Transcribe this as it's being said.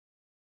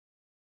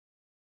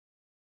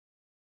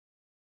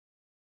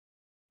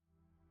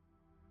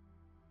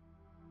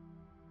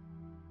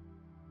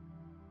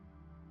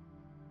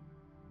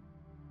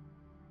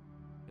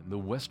the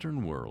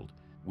Western world,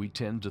 we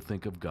tend to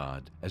think of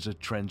God as a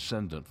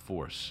transcendent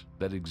force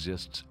that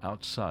exists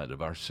outside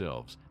of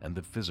ourselves and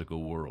the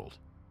physical world.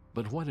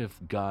 But what if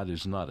God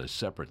is not a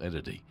separate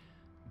entity,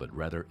 but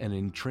rather an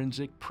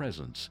intrinsic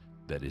presence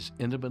that is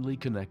intimately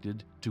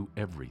connected to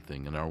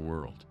everything in our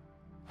world?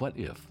 What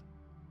if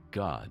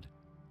God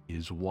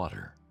is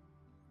water?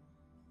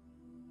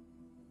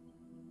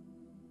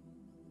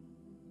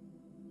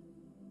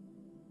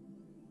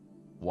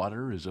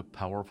 Water is a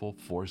powerful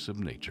force of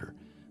nature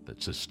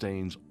that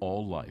sustains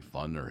all life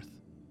on Earth.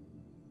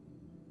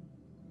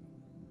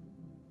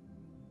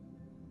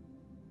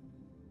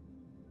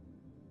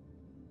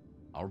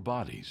 Our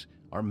bodies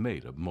are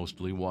made of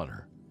mostly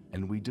water,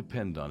 and we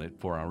depend on it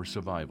for our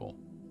survival.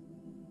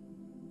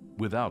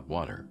 Without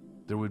water,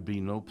 there would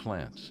be no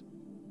plants,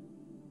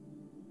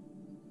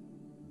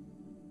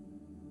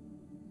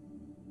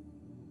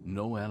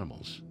 no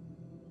animals,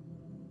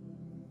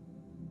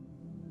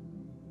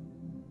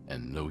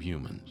 and no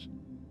humans.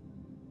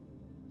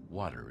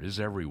 Water is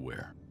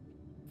everywhere,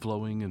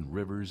 flowing in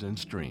rivers and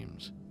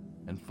streams,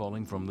 and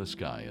falling from the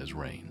sky as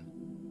rain.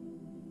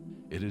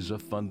 It is a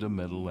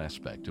fundamental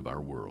aspect of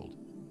our world,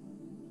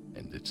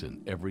 and it's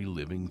in every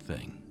living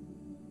thing.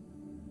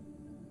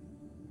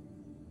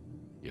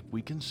 If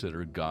we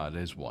consider God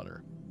as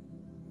water,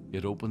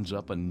 it opens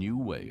up a new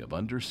way of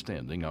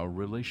understanding our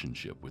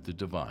relationship with the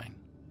divine.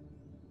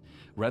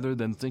 Rather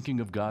than thinking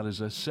of God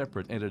as a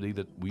separate entity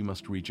that we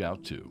must reach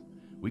out to,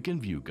 we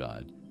can view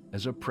God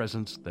as a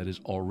presence that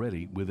is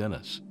already within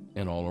us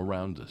and all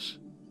around us.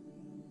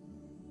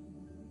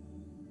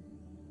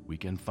 We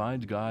can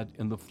find God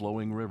in the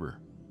flowing river,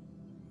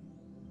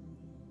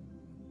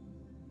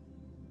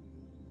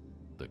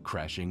 the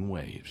crashing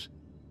waves,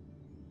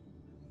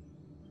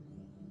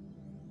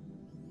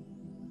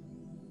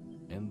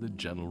 and the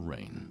gentle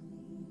rain.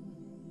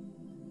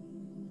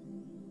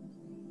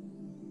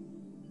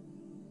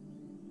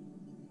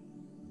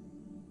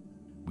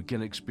 We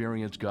can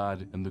experience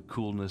God in the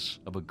coolness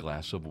of a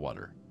glass of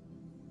water.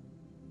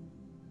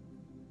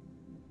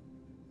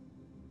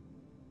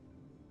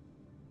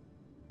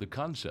 The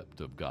concept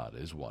of God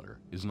as water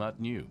is not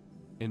new.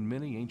 In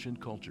many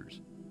ancient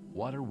cultures,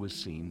 water was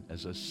seen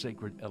as a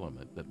sacred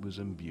element that was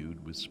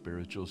imbued with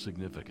spiritual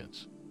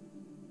significance.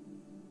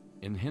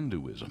 In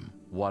Hinduism,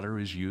 water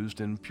is used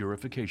in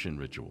purification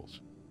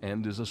rituals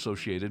and is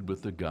associated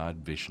with the god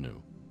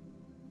Vishnu.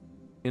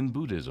 In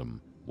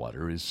Buddhism,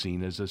 water is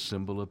seen as a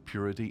symbol of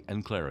purity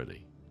and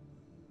clarity.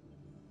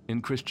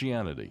 In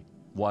Christianity,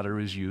 water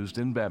is used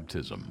in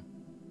baptism,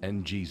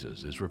 and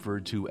Jesus is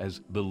referred to as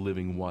the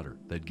living water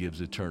that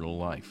gives eternal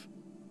life.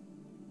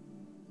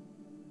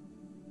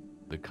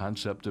 The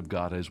concept of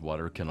God as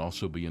water can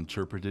also be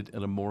interpreted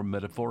in a more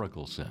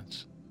metaphorical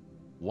sense.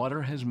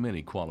 Water has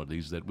many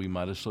qualities that we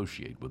might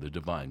associate with a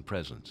divine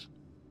presence.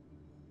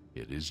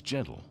 It is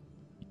gentle,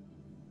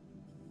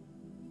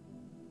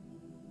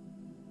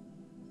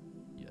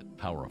 yet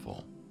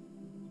powerful.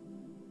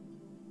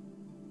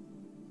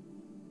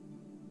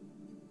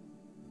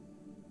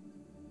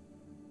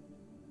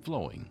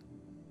 Flowing,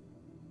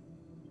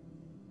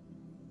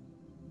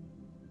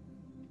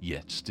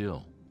 yet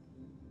still.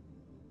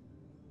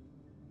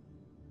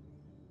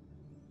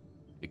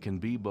 It can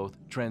be both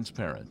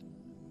transparent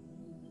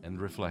and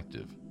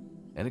reflective,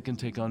 and it can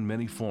take on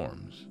many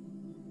forms.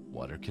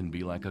 Water can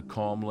be like a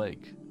calm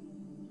lake,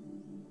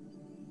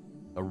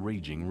 a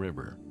raging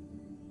river,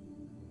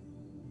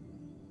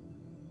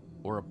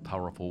 or a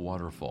powerful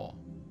waterfall.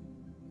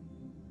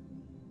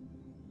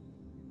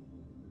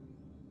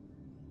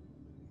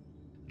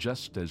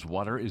 Just as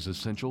water is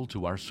essential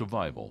to our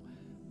survival,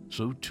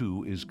 so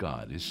too is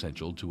God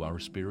essential to our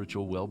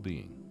spiritual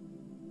well-being.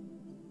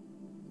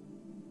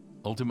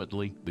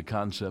 Ultimately, the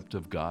concept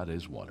of God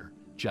as water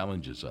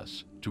challenges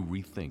us to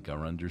rethink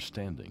our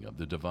understanding of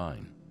the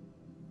divine.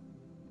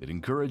 It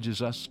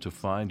encourages us to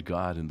find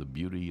God in the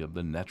beauty of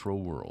the natural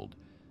world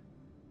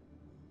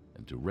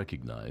and to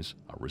recognize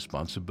our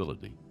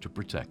responsibility to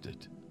protect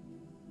it.